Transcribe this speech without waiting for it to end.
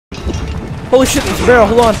Holy shit, there's a barrel.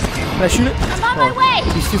 Hold on. Can I shoot it? I'm on my way.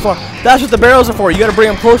 He's too far. That's what the barrels are for. You gotta bring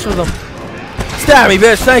them closer to them. Stab me,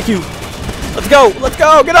 bitch. Thank you. Let's go. Let's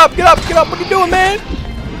go. Get up. Get up. Get up. What are you doing, man?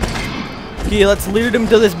 Okay, let's lead him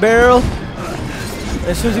to this barrel.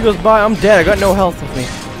 As soon as he goes by, I'm dead. I got no health with me.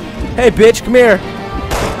 Hey, bitch. Come here.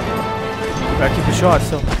 Gotta keep the shot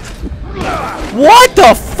still. What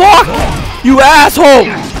the fuck? You asshole.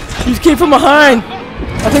 You just came from behind.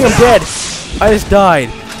 I think I'm dead. I just died.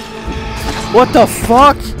 What the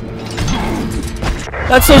fuck?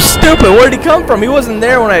 That's so stupid. Where did he come from? He wasn't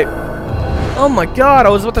there when I... Oh my god, I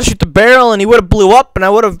was about to shoot the barrel and he would have blew up and I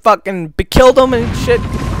would have fucking killed him and shit.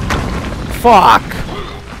 Fuck.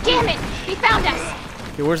 Damn it, he found us.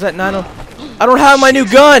 Okay, where's that 90? I don't have my new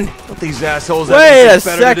gun. What these assholes Wait a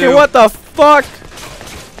second, what the fuck?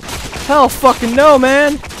 Hell fucking no,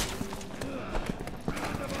 man.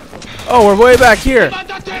 Oh, we're way back here.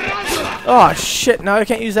 Oh shit, now I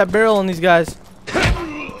can't use that barrel on these guys.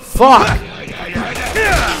 Fuck.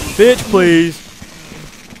 Bitch, please.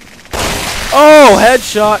 Oh,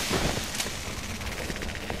 headshot.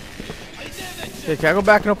 Okay, can I go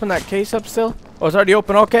back and open that case up still? Oh, it's already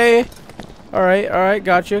open. Okay. Alright,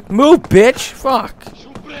 gotcha. Move, bitch. Fuck.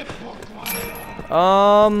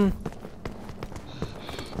 Can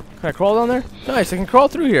I crawl down there? Nice, I can crawl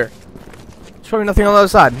through here. There's probably nothing on the other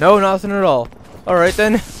side. No, nothing at all. Alright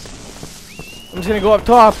then. I'm just gonna go up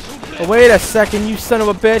top. Oh, wait a second, you son of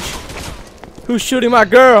a bitch. Who's shooting my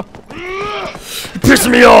girl? You're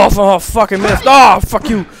pissing me off! Oh, fucking missed. Oh, fuck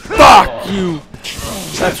you! Fuck you!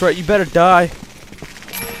 That's right, you better die.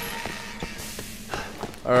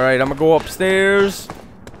 Alright, I'm gonna go upstairs.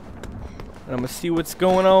 And I'm gonna see what's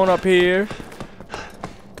going on up here.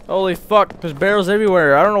 Holy fuck, there's barrels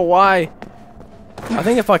everywhere. I don't know why. I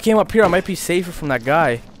think if I came up here, I might be safer from that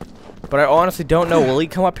guy. But I honestly don't know. Will he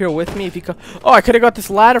come up here with me if he come? Oh, I could have got this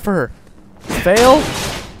ladder for her. Fail?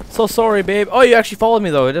 So sorry, babe. Oh, you actually followed me,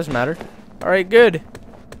 though. It doesn't matter. Alright, good.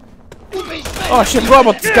 Oh, shit. Bro,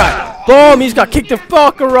 about this guy. Boom, he's got kicked the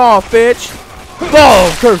fucker off, bitch.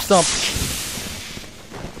 Boom, curb stump.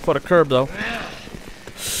 For the curb, though.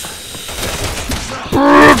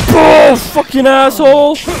 Boom, fucking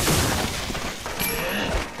asshole.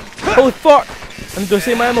 Holy fuck. I'm gonna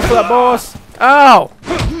save my ammo for that boss. Ow.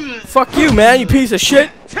 Fuck you, man, you piece of shit.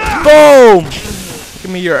 Boom. Give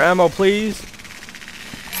me your ammo, please.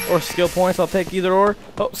 Or skill points, I'll take either or.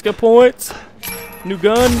 Oh, skill points. New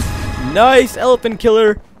gun. Nice, elephant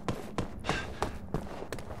killer.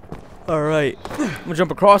 Alright. I'm gonna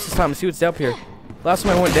jump across this time and see what's up here. Last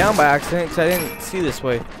time I went down by accident because I didn't see this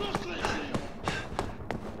way.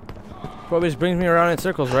 Probably just brings me around in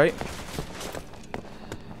circles, right?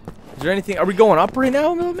 Is there anything? Are we going up right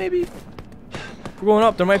now, maybe? If we're going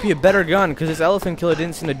up, there might be a better gun because this elephant killer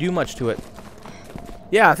didn't seem to do much to it.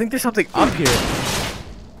 Yeah, I think there's something up here.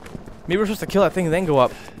 Maybe we're supposed to kill that thing and then go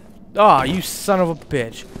up. Ah, oh, you son of a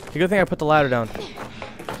bitch. It's a good thing I put the ladder down.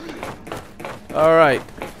 Alright.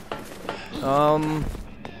 I'm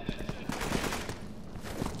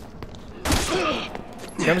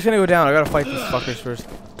just gonna go down. I gotta fight these fuckers first.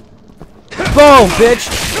 Boom, bitch!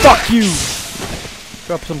 Fuck you!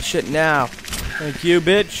 Drop some shit now. Thank you,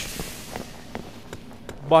 bitch.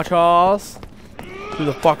 Botchas. Who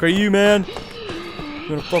the fuck are you, man? You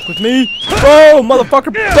wanna fuck with me? Boom,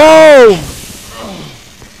 motherfucker! Boom!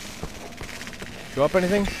 Drop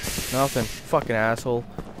anything? Nothing. Fucking asshole.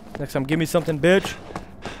 Next time, give me something, bitch.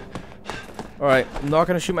 Alright, I'm not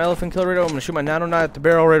gonna shoot my elephant killer right away. I'm gonna shoot my nano knife at the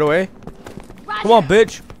barrel right away. Roger. Come on,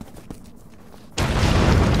 bitch.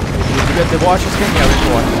 You got the watch skin? Yeah, let's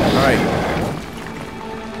watch. Alright.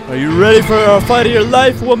 Are you ready for a fight of your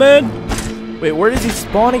life, woman? Wait, where does he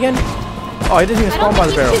spawn again? Oh, he doesn't even spawn by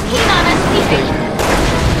the barrel.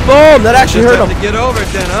 Boom! That actually hurt him. To get over it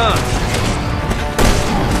then, huh?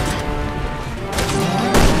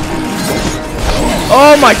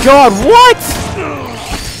 Oh my god, what?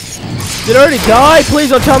 Did I already die? Please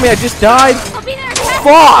don't tell me I just died.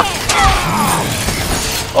 Fuck!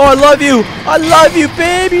 Oh, I love you. I love you,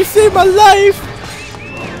 babe. You saved my life.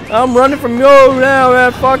 I'm running from you now,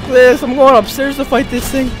 man. Fuck this. I'm going upstairs to fight this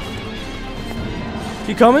thing.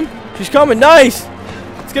 She coming? She's coming. Nice.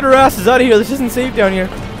 Let's get her asses out of here. This isn't safe down here.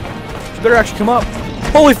 She better actually come up.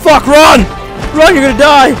 Holy fuck, run! Run, you're gonna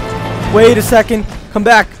die. Wait a second. Come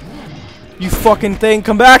back. You fucking thing.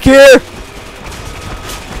 Come back here.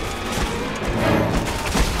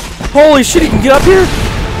 Holy shit, he can get up here?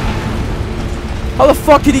 How the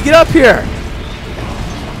fuck did he get up here?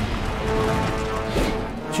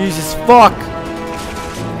 Jesus fuck.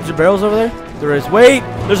 Is there barrels over there? There is. Wait,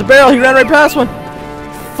 there's a barrel. He ran right past one.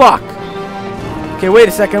 Fuck. Okay, wait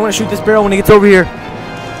a second. I want to shoot this barrel when he gets over here.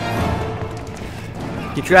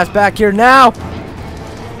 Get your ass back here now.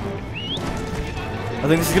 I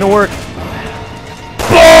think this is gonna work.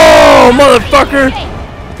 Boom, motherfucker!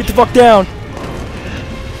 Get the fuck down.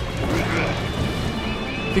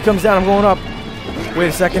 If he comes down, I'm going up. Wait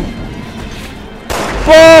a second.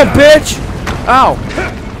 Boom, bitch! Ow.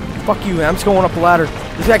 Fuck you, man. I'm just going up a ladder.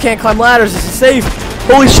 This guy can't climb ladders. This is safe.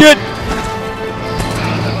 Holy shit!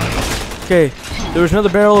 Okay, there was another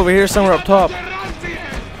barrel over here somewhere up top.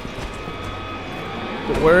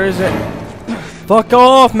 But where is it? Fuck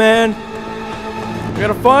off, man! We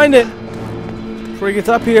gotta find it before he gets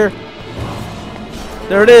up here.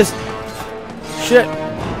 There it is. Shit.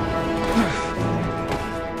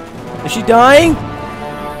 Is she dying?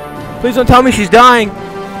 Please don't tell me she's dying.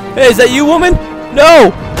 Hey, is that you, woman?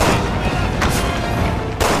 No!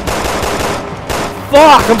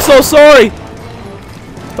 Fuck, I'm so sorry.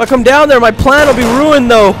 If I come down there, my plan will be ruined,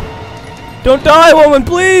 though. Don't die, woman,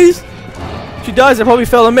 please. If she dies, I probably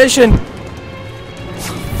fail a mission.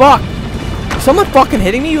 Fuck. Is someone fucking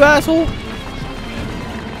hitting me, you asshole?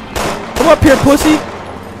 Come up here, pussy.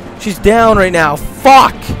 She's down right now.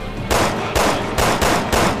 Fuck.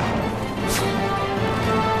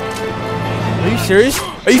 Are you serious?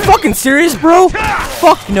 Are you fucking serious, bro?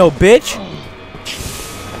 Fuck no, bitch.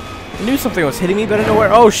 I knew something was hitting me, but I didn't know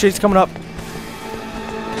where. Oh shit, it's coming up.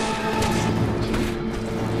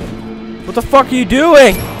 What the fuck are you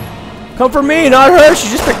doing? Come for me, not her.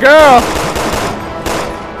 She's just a girl.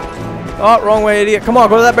 Oh, wrong way, idiot. Come on,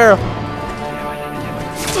 go to that barrel.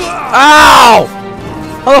 Ow!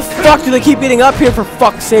 How the fuck do they keep getting up here, for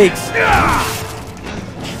fuck's sakes?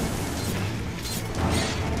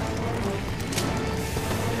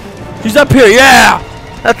 She's up here, yeah!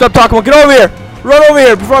 That's what I'm talking about. Get over here! Run over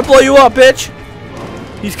here before I blow you up, bitch!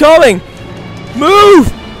 He's coming!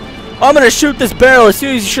 Move! I'm gonna shoot this barrel as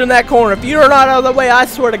soon as you shoot in that corner. If you're not out of the way, I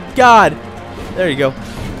swear to God. There you go.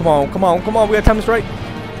 Come on, come on, come on. We gotta time this right.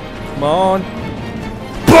 Come on.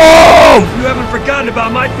 Boom! You haven't forgotten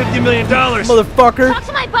about my $50 million. Motherfucker. Talk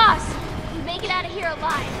to my boss. You make it out of here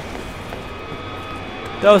alive.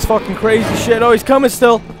 That was fucking crazy shit. Oh, he's coming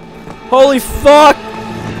still. Holy fuck!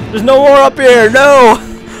 There's no more up here. No!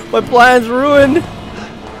 My plan's ruined.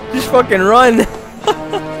 Just fucking run.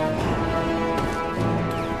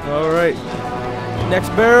 Alright. Next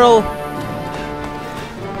barrel.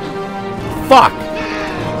 Fuck!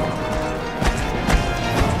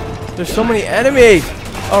 There's so many enemies!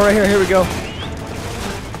 Oh, right here. Here we go.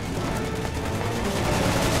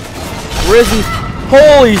 Where is he?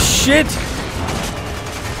 Holy shit!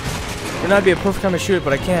 It might be a perfect time to shoot it,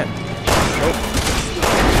 but I can't. Nope.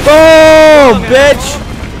 Boom! Bitch!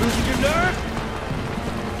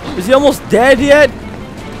 Is he almost dead yet?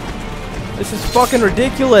 This is fucking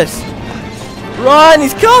ridiculous. Run!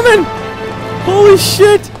 He's coming! Holy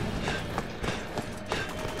shit!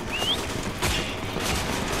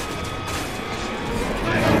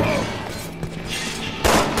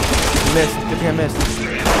 Missed. Good thing I missed.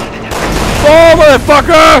 Oh,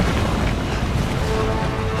 motherfucker!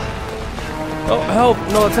 Oh, help.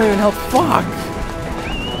 No, it's not even help. Fuck.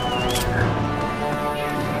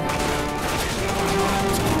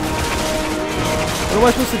 What am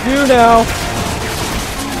I supposed to do now?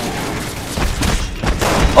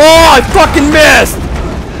 Oh, I fucking missed!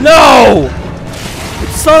 No!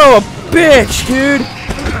 Son of a bitch, dude!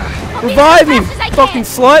 Revive me, fucking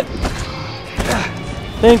slut!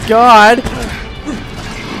 Thank God!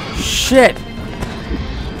 Shit!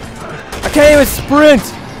 I can't even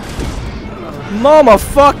sprint! Mama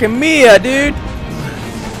fucking Mia, dude!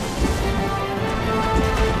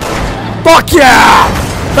 Fuck yeah!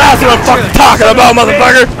 That's what I'm fucking talking about,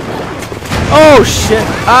 motherfucker! Oh shit!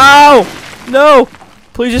 Ow! No!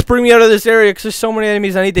 Please just bring me out of this area because there's so many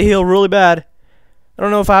enemies I need to heal really bad. I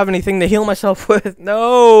don't know if I have anything to heal myself with.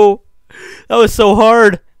 No! That was so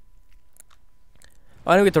hard.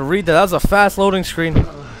 I didn't get to read that. That was a fast loading screen.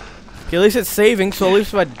 Okay, at least it's saving, so at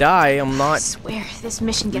least if I die, I'm not. I swear, this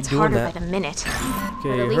mission gets harder by the minute. Okay,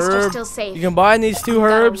 but at least you're herb. still safe. You combine these two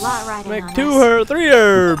herbs, make three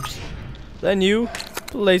herbs. Then you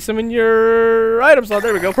place them in your item slot.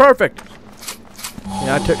 There we go. Perfect.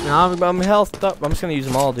 Yeah, I took. Now I'm health up. I'm just gonna use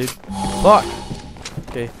them all, dude. Fuck.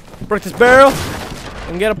 Okay. Break this barrel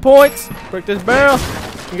and get a points. Break this barrel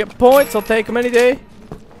and get points. I'll take them any day.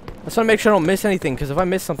 I just want to make sure I don't miss anything, because if I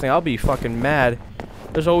miss something, I'll be fucking mad.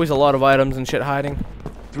 There's always a lot of items and shit hiding.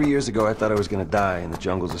 3 years ago, I thought I was gonna die in the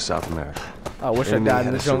jungles of South America. I wish I died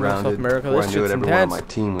in the jungles of South America. This shit's everyone on intense. my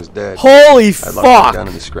team was dead. Holy fuck! Down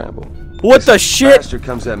in the scramble. What the shit? Bastard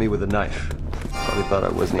comes at me with a knife. Probably thought I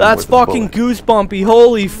wasn't. That's fucking goosebumpy.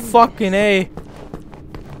 Holy fucking A.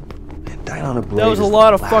 Dying on a blade. That was a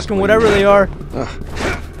lot of fucking whatever they are. Ugh.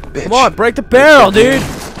 bitch. Come on, break the barrel, dude.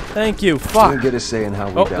 Thank you. We Fuck. don't get a say in how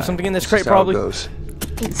we Oh, die. there's something in this It's crate just how it probably. goes.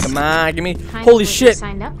 Come on, give me. Kind Holy of what you shit.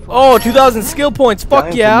 signed up for. Oh, 2,000 skill points. Fuck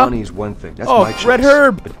Dying yeah. for money is one thing. That's Oh, my choice. Red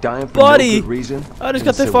Herb. But dying for Buddy. no good reason. I just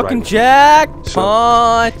got doesn't the sit right fucking with me.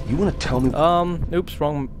 jackpot. You want to tell me? Oops,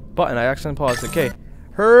 wrong button. I accidentally paused. Okay.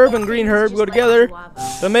 Herb and green herb go together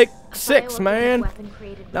to make 6, man.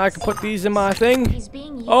 Now I can put these in my thing.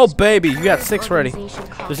 Oh, baby, you got 6 ready.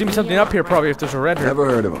 There's even something up here probably if there's a red herb. Never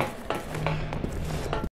heard of him.